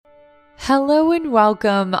Hello and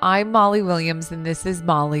welcome. I'm Molly Williams and this is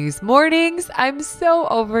Molly's Mornings. I'm so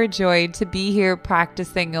overjoyed to be here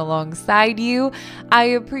practicing alongside you. I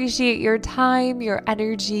appreciate your time, your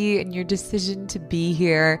energy, and your decision to be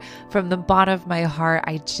here. From the bottom of my heart,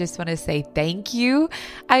 I just want to say thank you.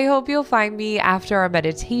 I hope you'll find me after our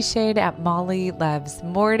meditation at Molly Loves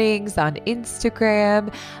Mornings on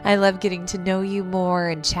Instagram. I love getting to know you more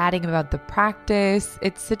and chatting about the practice.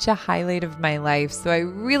 It's such a highlight of my life, so I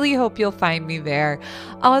really hope you'll find me there.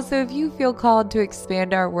 Also, if you feel called to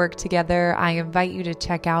expand our work together, I invite you to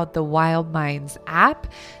check out the Wild Minds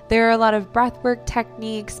app. There are a lot of breathwork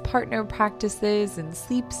techniques, partner practices, and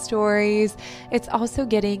sleep stories. It's also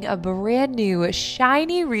getting a brand new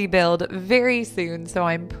shiny rebuild very soon, so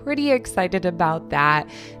I'm pretty excited about that.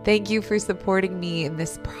 Thank you for supporting me in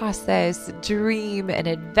this process, dream, and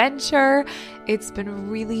adventure. It's been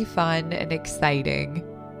really fun and exciting.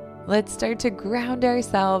 Let's start to ground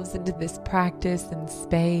ourselves into this practice and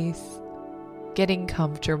space, getting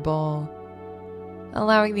comfortable,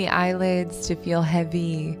 allowing the eyelids to feel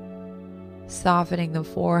heavy, softening the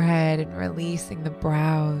forehead and releasing the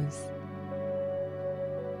brows,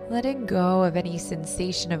 letting go of any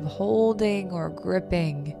sensation of holding or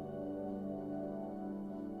gripping,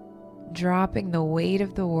 dropping the weight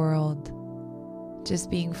of the world,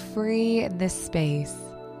 just being free in this space.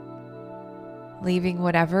 Leaving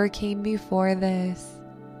whatever came before this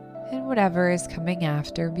and whatever is coming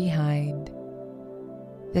after behind.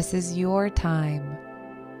 This is your time.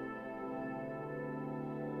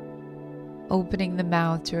 Opening the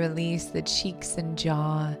mouth to release the cheeks and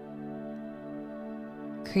jaw,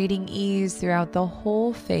 creating ease throughout the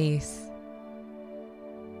whole face.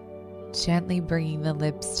 Gently bringing the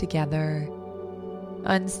lips together,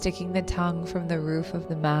 unsticking the tongue from the roof of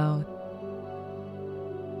the mouth.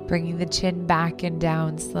 Bringing the chin back and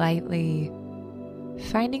down slightly,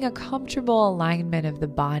 finding a comfortable alignment of the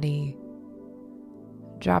body.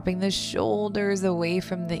 Dropping the shoulders away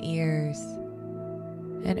from the ears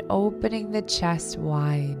and opening the chest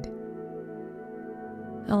wide.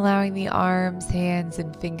 Allowing the arms, hands,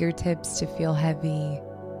 and fingertips to feel heavy,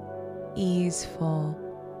 easeful.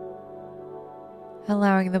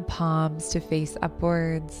 Allowing the palms to face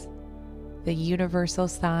upwards, the universal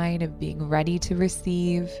sign of being ready to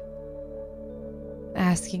receive.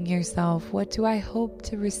 Asking yourself, what do I hope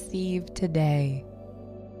to receive today?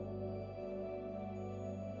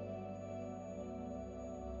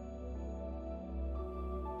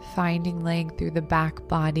 Finding length through the back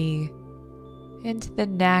body, into the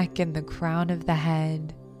neck and the crown of the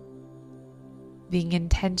head. Being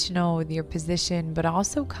intentional with your position, but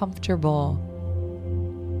also comfortable.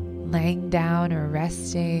 Laying down or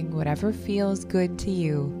resting, whatever feels good to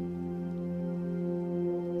you.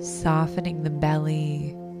 Softening the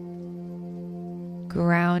belly,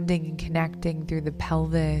 grounding and connecting through the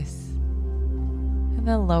pelvis and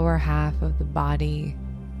the lower half of the body.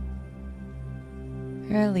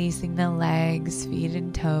 Releasing the legs, feet,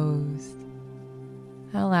 and toes,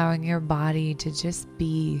 allowing your body to just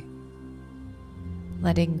be,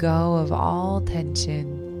 letting go of all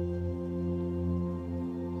tension.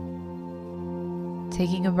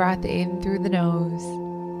 Taking a breath in through the nose,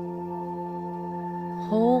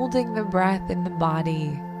 holding the breath in the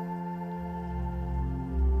body,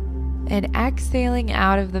 and exhaling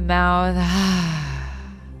out of the mouth.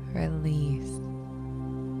 Release.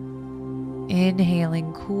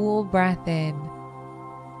 Inhaling cool breath in,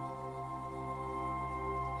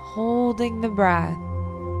 holding the breath,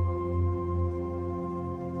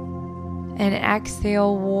 and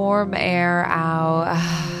exhale warm air out.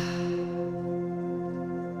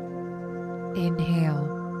 Inhale,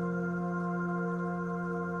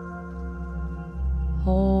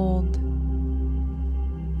 hold,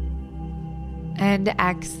 and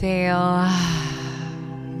exhale,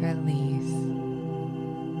 release.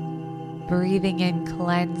 Breathing in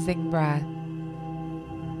cleansing breath,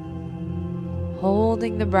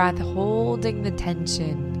 holding the breath, holding the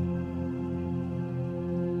tension,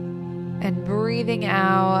 and breathing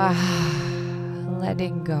out,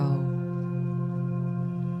 letting go.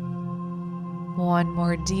 One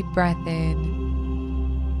more deep breath in,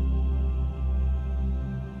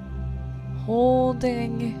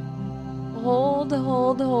 holding, hold,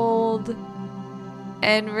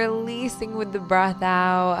 and releasing with the breath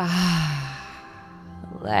out,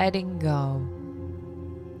 letting go.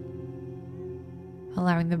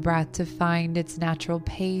 Allowing the breath to find its natural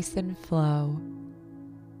pace and flow.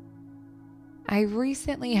 I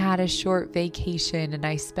recently had a short vacation and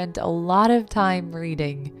I spent a lot of time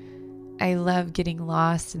reading. I love getting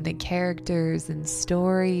lost in the characters and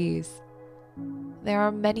stories. There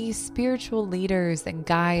are many spiritual leaders and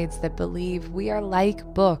guides that believe we are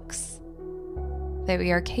like books, that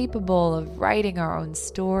we are capable of writing our own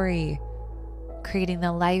story, creating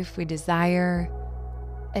the life we desire,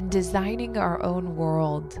 and designing our own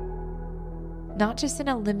world. Not just in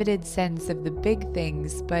a limited sense of the big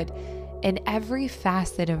things, but in every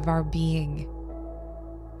facet of our being.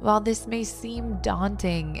 While this may seem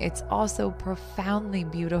daunting, it's also profoundly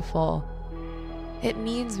beautiful. It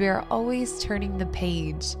means we are always turning the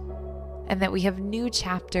page and that we have new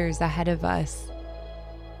chapters ahead of us.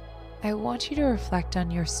 I want you to reflect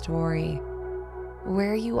on your story,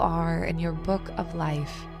 where you are in your book of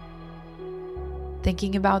life.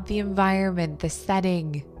 Thinking about the environment, the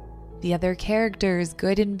setting, the other characters,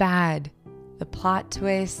 good and bad, the plot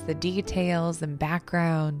twists, the details, and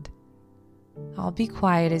background. I'll be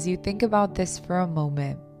quiet as you think about this for a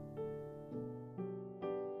moment.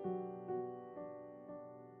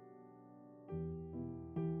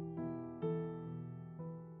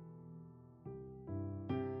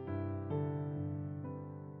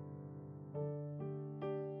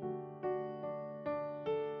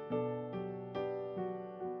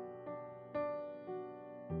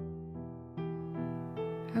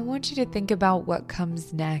 I want you to think about what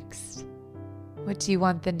comes next. What do you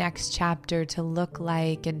want the next chapter to look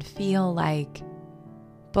like and feel like?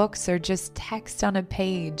 Books are just text on a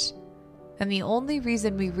page, and the only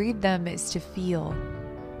reason we read them is to feel.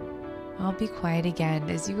 I'll be quiet again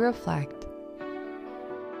as you reflect.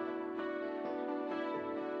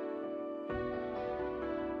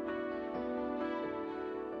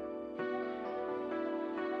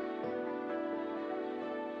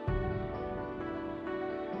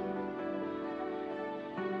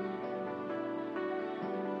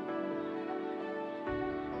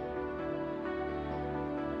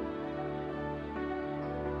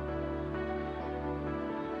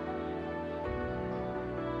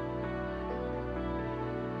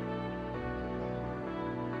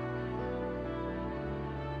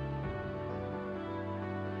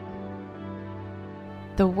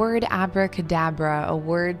 The word abracadabra, a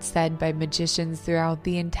word said by magicians throughout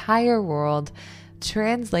the entire world,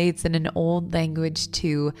 translates in an old language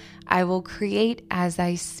to, I will create as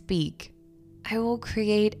I speak. I will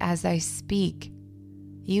create as I speak.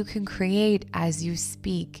 You can create as you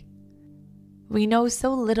speak. We know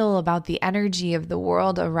so little about the energy of the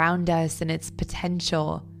world around us and its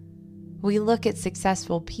potential. We look at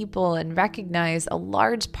successful people and recognize a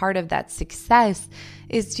large part of that success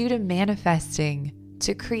is due to manifesting,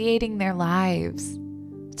 to creating their lives,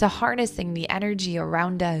 to harnessing the energy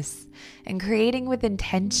around us and creating with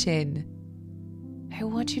intention. I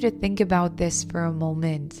want you to think about this for a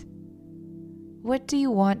moment. What do you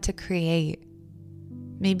want to create?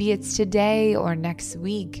 Maybe it's today or next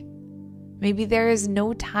week. Maybe there is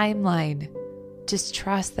no timeline. Just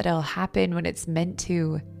trust that it'll happen when it's meant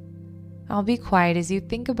to. I'll be quiet as you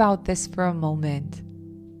think about this for a moment.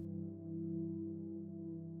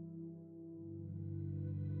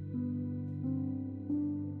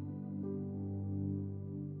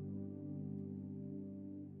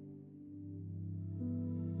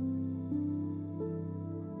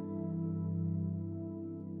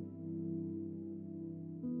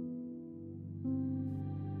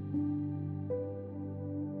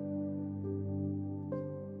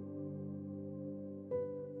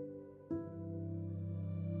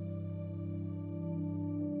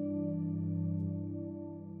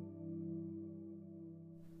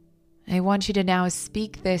 I want you to now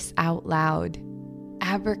speak this out loud.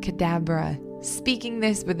 Abracadabra, speaking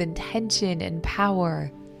this with intention and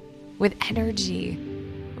power, with energy,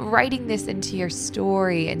 writing this into your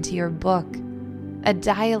story, into your book, a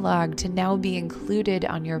dialogue to now be included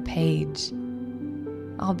on your page.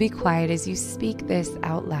 I'll be quiet as you speak this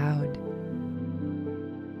out loud.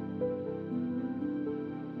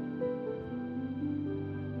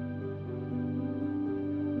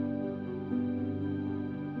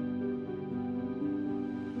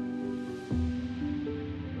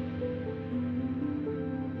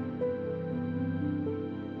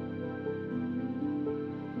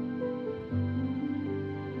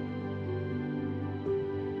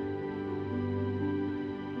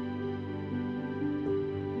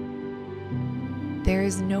 There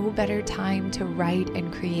is no better time to write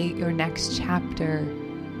and create your next chapter,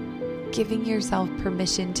 giving yourself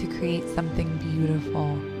permission to create something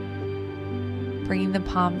beautiful. Bringing the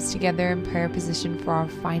palms together in prayer position for our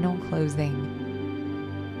final closing.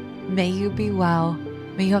 May you be well.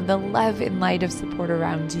 May you have the love and light of support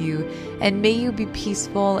around you, and may you be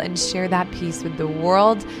peaceful and share that peace with the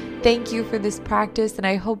world Thank you for this practice, and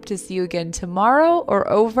I hope to see you again tomorrow or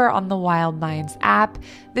over on the Wild Minds app.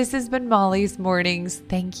 This has been Molly's Mornings.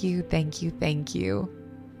 Thank you, thank you, thank you.